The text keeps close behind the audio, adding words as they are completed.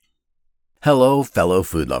Hello, fellow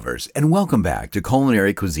food lovers, and welcome back to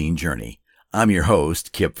Culinary Cuisine Journey. I'm your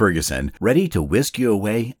host, Kip Ferguson, ready to whisk you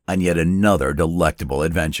away on yet another delectable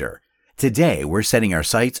adventure. Today, we're setting our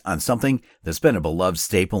sights on something that's been a beloved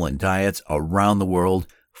staple in diets around the world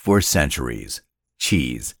for centuries: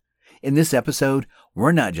 cheese. In this episode,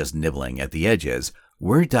 we're not just nibbling at the edges,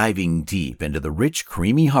 we're diving deep into the rich,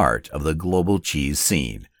 creamy heart of the global cheese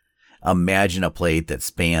scene. Imagine a plate that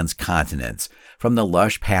spans continents, from the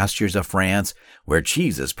lush pastures of France, where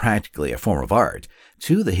cheese is practically a form of art,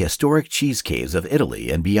 to the historic cheese caves of Italy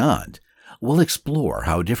and beyond. We'll explore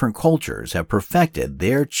how different cultures have perfected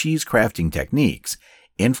their cheese crafting techniques,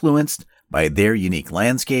 influenced by their unique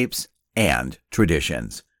landscapes and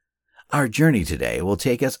traditions. Our journey today will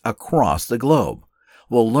take us across the globe.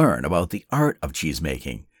 We'll learn about the art of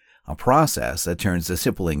cheesemaking, a process that turns the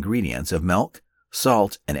simple ingredients of milk,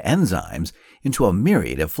 salt, and enzymes into a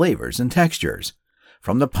myriad of flavors and textures.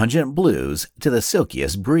 From the pungent blues to the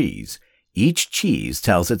silkiest bries, each cheese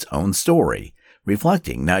tells its own story,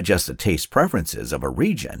 reflecting not just the taste preferences of a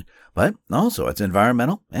region, but also its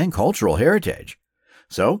environmental and cultural heritage.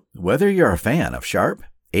 So, whether you're a fan of sharp,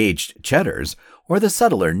 aged cheddars or the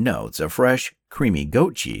subtler notes of fresh, creamy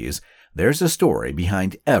goat cheese, there's a story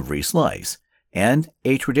behind every slice and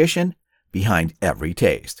a tradition behind every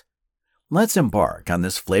taste. Let's embark on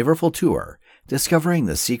this flavorful tour, discovering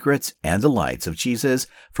the secrets and delights of cheeses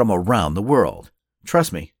from around the world.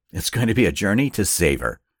 Trust me, it's going to be a journey to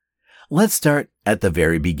savor. Let's start at the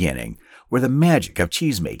very beginning, where the magic of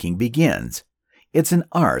cheesemaking begins. It's an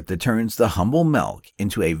art that turns the humble milk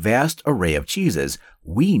into a vast array of cheeses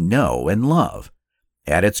we know and love.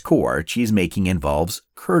 At its core, cheesemaking involves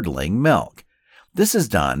curdling milk. This is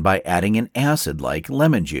done by adding an acid like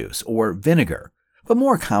lemon juice or vinegar. But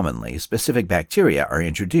more commonly, specific bacteria are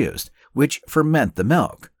introduced, which ferment the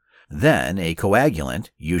milk. Then a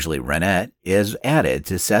coagulant, usually rennet, is added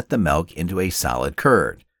to set the milk into a solid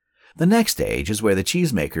curd. The next stage is where the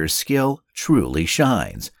cheesemaker's skill truly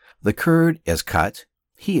shines. The curd is cut,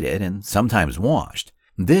 heated, and sometimes washed.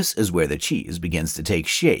 This is where the cheese begins to take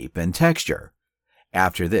shape and texture.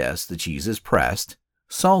 After this, the cheese is pressed,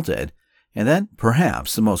 salted, and then,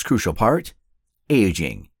 perhaps the most crucial part,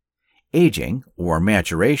 aging. Aging, or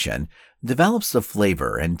maturation, develops the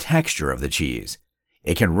flavor and texture of the cheese.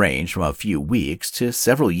 It can range from a few weeks to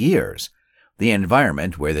several years. The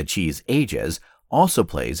environment where the cheese ages also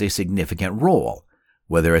plays a significant role,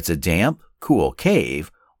 whether it's a damp, cool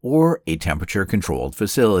cave or a temperature-controlled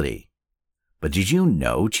facility. But did you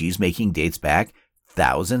know cheesemaking dates back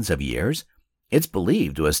thousands of years? It's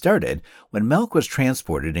believed to have started when milk was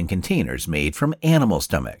transported in containers made from animal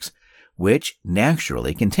stomachs, which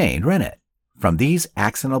naturally contained rennet. From these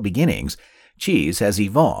accidental beginnings, cheese has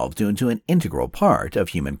evolved into an integral part of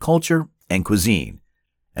human culture and cuisine.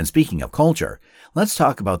 And speaking of culture, let's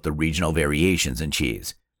talk about the regional variations in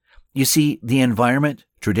cheese. You see, the environment,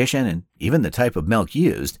 tradition, and even the type of milk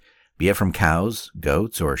used, be it from cows,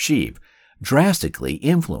 goats, or sheep, drastically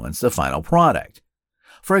influence the final product.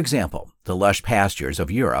 For example, the lush pastures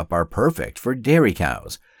of Europe are perfect for dairy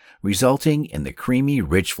cows, resulting in the creamy,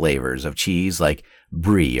 rich flavors of cheese like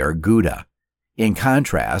brie or Gouda. In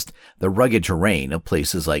contrast, the rugged terrain of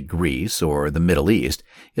places like Greece or the Middle East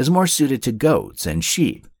is more suited to goats and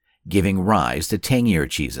sheep, giving rise to tangier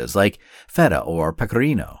cheeses like feta or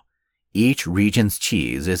pecorino. Each region's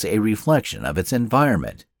cheese is a reflection of its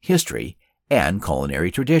environment, history, and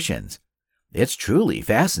culinary traditions. It's truly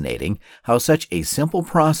fascinating how such a simple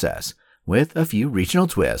process, with a few regional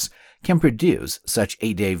twists, can produce such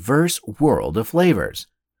a diverse world of flavors.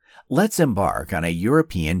 Let's embark on a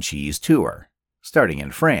European cheese tour, starting in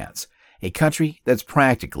France, a country that's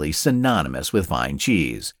practically synonymous with fine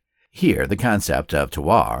cheese. Here, the concept of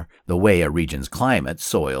terroir, the way a region's climate,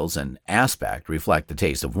 soils, and aspect reflect the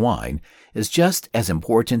taste of wine, is just as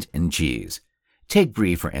important in cheese. Take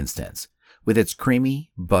brie, for instance, with its creamy,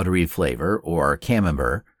 buttery flavor, or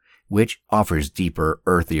camembert, which offers deeper,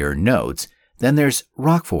 earthier notes. Then there's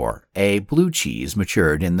Roquefort, a blue cheese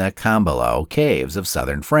matured in the Cambalot caves of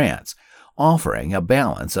southern France, offering a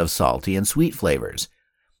balance of salty and sweet flavors.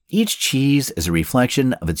 Each cheese is a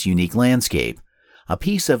reflection of its unique landscape, a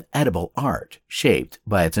piece of edible art shaped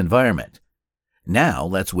by its environment. Now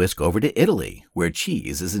let's whisk over to Italy, where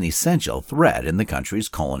cheese is an essential thread in the country's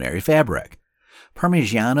culinary fabric.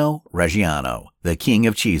 Parmigiano Reggiano, the king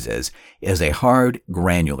of cheeses, is a hard,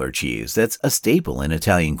 granular cheese that's a staple in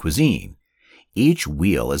Italian cuisine. Each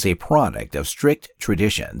wheel is a product of strict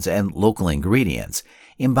traditions and local ingredients,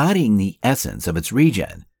 embodying the essence of its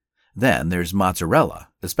region. Then there's mozzarella,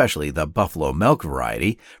 especially the buffalo milk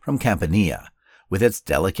variety from Campania, with its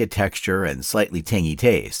delicate texture and slightly tangy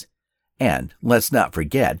taste. And let's not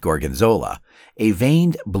forget gorgonzola, a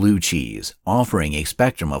veined blue cheese offering a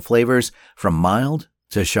spectrum of flavors from mild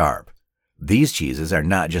to sharp. These cheeses are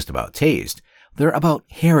not just about taste, they're about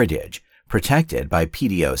heritage, protected by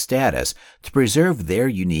PDO status to preserve their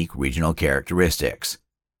unique regional characteristics.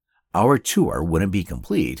 Our tour wouldn't be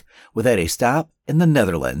complete without a stop in the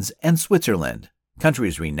Netherlands and Switzerland,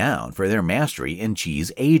 countries renowned for their mastery in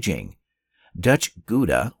cheese aging. Dutch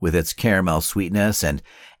Gouda, with its caramel sweetness, and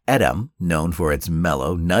Edam, known for its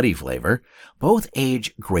mellow, nutty flavor, both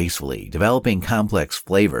age gracefully, developing complex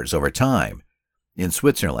flavors over time. In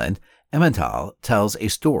Switzerland, Emmental tells a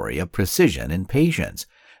story of precision and patience,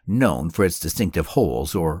 known for its distinctive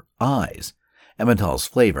holes or eyes. Emmental's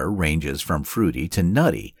flavor ranges from fruity to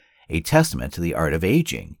nutty, a testament to the art of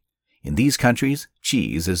aging. In these countries,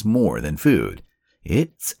 cheese is more than food.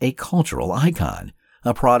 It's a cultural icon,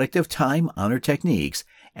 a product of time-honored techniques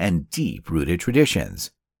and deep-rooted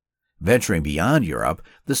traditions. Venturing beyond Europe,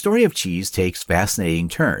 the story of cheese takes fascinating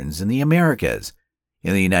turns in the Americas.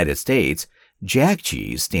 In the United States, Jack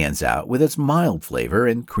cheese stands out with its mild flavor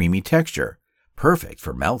and creamy texture, perfect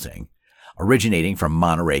for melting. Originating from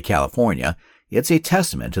Monterey, California, it's a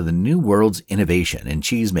testament to the New World's innovation in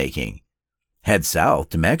cheesemaking. Head south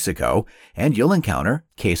to Mexico, and you'll encounter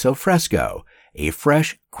queso fresco, a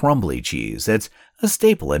fresh, crumbly cheese that's a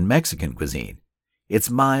staple in Mexican cuisine. Its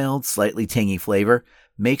mild, slightly tangy flavor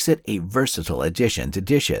makes it a versatile addition to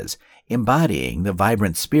dishes, embodying the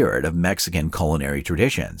vibrant spirit of Mexican culinary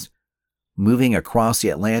traditions. Moving across the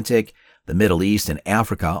Atlantic, the Middle East and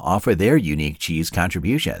Africa offer their unique cheese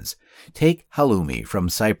contributions. Take halloumi from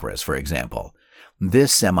Cyprus, for example.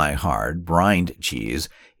 This semi-hard, brined cheese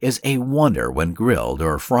is a wonder when grilled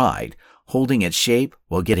or fried, holding its shape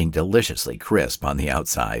while getting deliciously crisp on the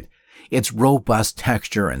outside. Its robust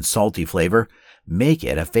texture and salty flavor make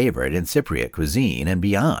it a favorite in Cypriot cuisine and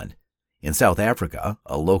beyond. In South Africa,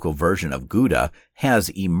 a local version of Gouda has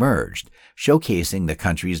emerged, showcasing the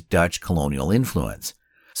country's Dutch colonial influence.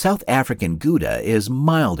 South African Gouda is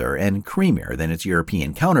milder and creamier than its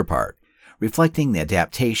European counterpart, reflecting the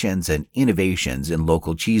adaptations and innovations in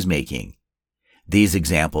local cheesemaking. These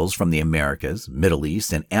examples from the Americas, Middle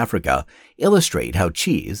East, and Africa illustrate how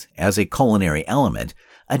cheese, as a culinary element,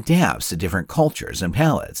 adapts to different cultures and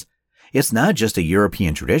palates. It's not just a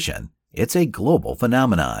European tradition, it's a global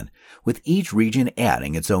phenomenon, with each region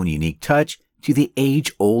adding its own unique touch to the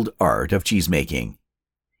age-old art of cheesemaking.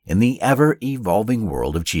 In the ever-evolving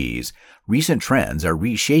world of cheese, recent trends are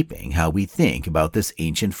reshaping how we think about this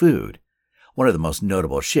ancient food. One of the most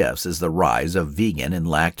notable shifts is the rise of vegan and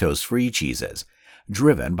lactose-free cheeses.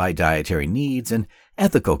 Driven by dietary needs and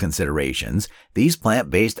ethical considerations, these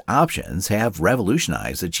plant-based options have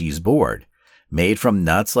revolutionized the cheese board. Made from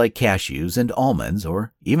nuts like cashews and almonds,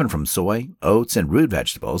 or even from soy, oats, and root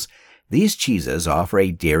vegetables, these cheeses offer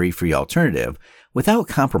a dairy-free alternative without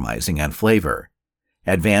compromising on flavor.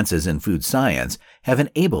 Advances in food science have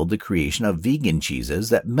enabled the creation of vegan cheeses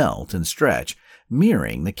that melt and stretch,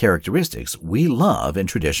 mirroring the characteristics we love in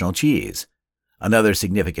traditional cheese. Another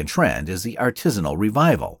significant trend is the artisanal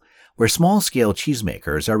revival, where small-scale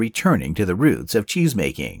cheesemakers are returning to the roots of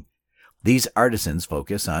cheesemaking. These artisans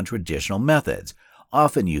focus on traditional methods,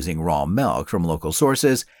 often using raw milk from local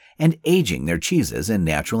sources and aging their cheeses in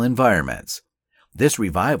natural environments. This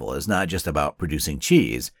revival is not just about producing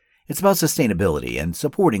cheese, it's about sustainability and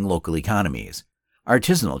supporting local economies.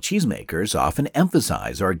 Artisanal cheesemakers often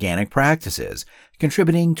emphasize organic practices,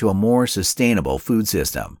 contributing to a more sustainable food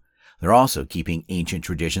system. They're also keeping ancient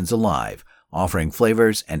traditions alive, offering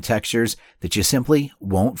flavors and textures that you simply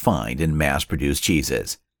won't find in mass-produced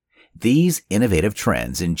cheeses. These innovative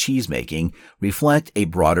trends in cheesemaking reflect a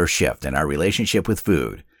broader shift in our relationship with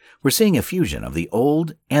food. We're seeing a fusion of the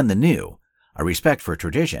old and the new, a respect for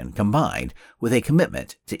tradition combined with a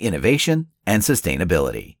commitment to innovation and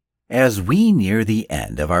sustainability. As we near the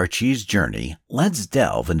end of our cheese journey, let's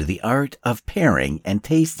delve into the art of pairing and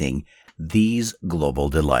tasting these global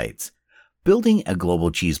delights. Building a global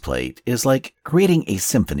cheese plate is like creating a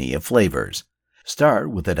symphony of flavors. Start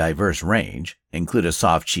with a diverse range, include a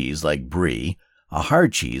soft cheese like brie, a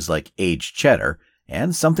hard cheese like aged cheddar,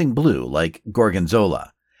 and something blue like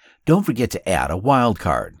gorgonzola. Don't forget to add a wild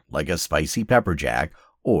card like a spicy pepper jack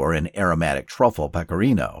or an aromatic truffle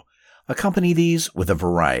pecorino. Accompany these with a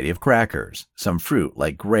variety of crackers, some fruit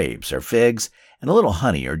like grapes or figs, and a little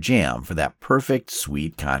honey or jam for that perfect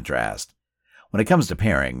sweet contrast. When it comes to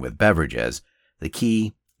pairing with beverages, the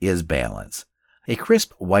key is balance. A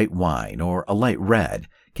crisp white wine or a light red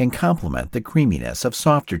can complement the creaminess of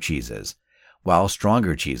softer cheeses, while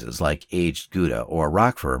stronger cheeses like aged Gouda or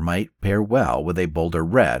Roquefort might pair well with a bolder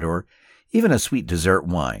red or even a sweet dessert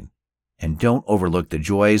wine. And don't overlook the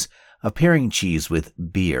joys of pairing cheese with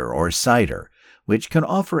beer or cider, which can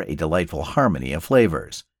offer a delightful harmony of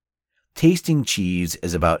flavors. Tasting cheese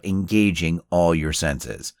is about engaging all your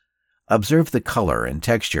senses. Observe the color and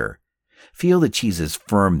texture. Feel the cheese's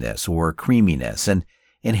firmness or creaminess and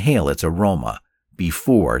inhale its aroma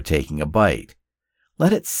before taking a bite.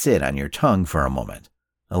 Let it sit on your tongue for a moment,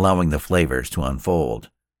 allowing the flavors to unfold.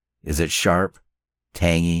 Is it sharp,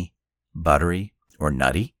 tangy, buttery, or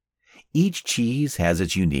nutty? Each cheese has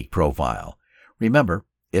its unique profile. Remember,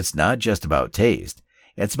 it's not just about taste.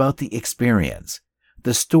 It's about the experience,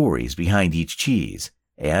 the stories behind each cheese,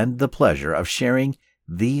 and the pleasure of sharing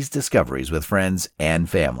these discoveries with friends and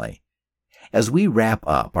family. As we wrap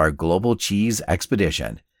up our global cheese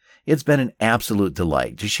expedition, it's been an absolute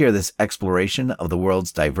delight to share this exploration of the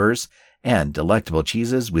world's diverse and delectable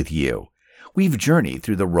cheeses with you. We've journeyed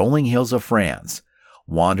through the rolling hills of France,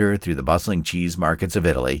 wandered through the bustling cheese markets of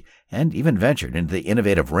Italy, and even ventured into the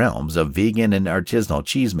innovative realms of vegan and artisanal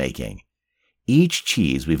cheesemaking. Each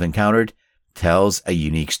cheese we've encountered tells a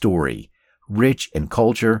unique story, rich in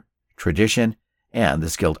culture, tradition, and the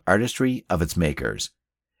skilled artistry of its makers.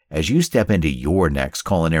 As you step into your next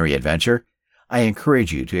culinary adventure, I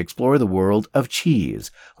encourage you to explore the world of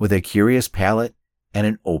cheese with a curious palate and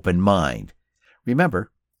an open mind.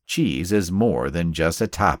 Remember, cheese is more than just a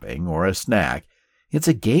topping or a snack. It's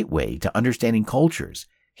a gateway to understanding cultures,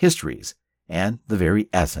 histories, and the very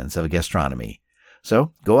essence of gastronomy.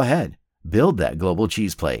 So go ahead, build that global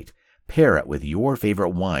cheese plate, pair it with your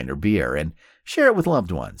favorite wine or beer, and share it with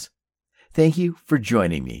loved ones. Thank you for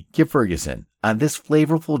joining me, Kip Ferguson, on this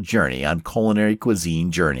flavorful journey on Culinary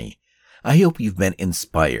Cuisine Journey. I hope you've been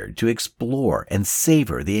inspired to explore and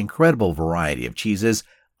savor the incredible variety of cheeses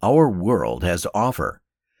our world has to offer.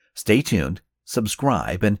 Stay tuned,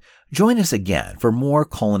 subscribe, and join us again for more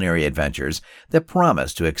culinary adventures that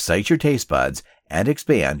promise to excite your taste buds and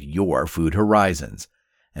expand your food horizons.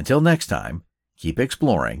 Until next time, keep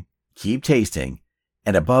exploring, keep tasting,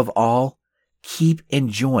 and above all, keep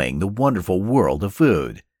enjoying the wonderful world of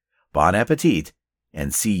food. Bon appetit,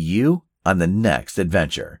 and see you on the next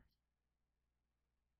adventure.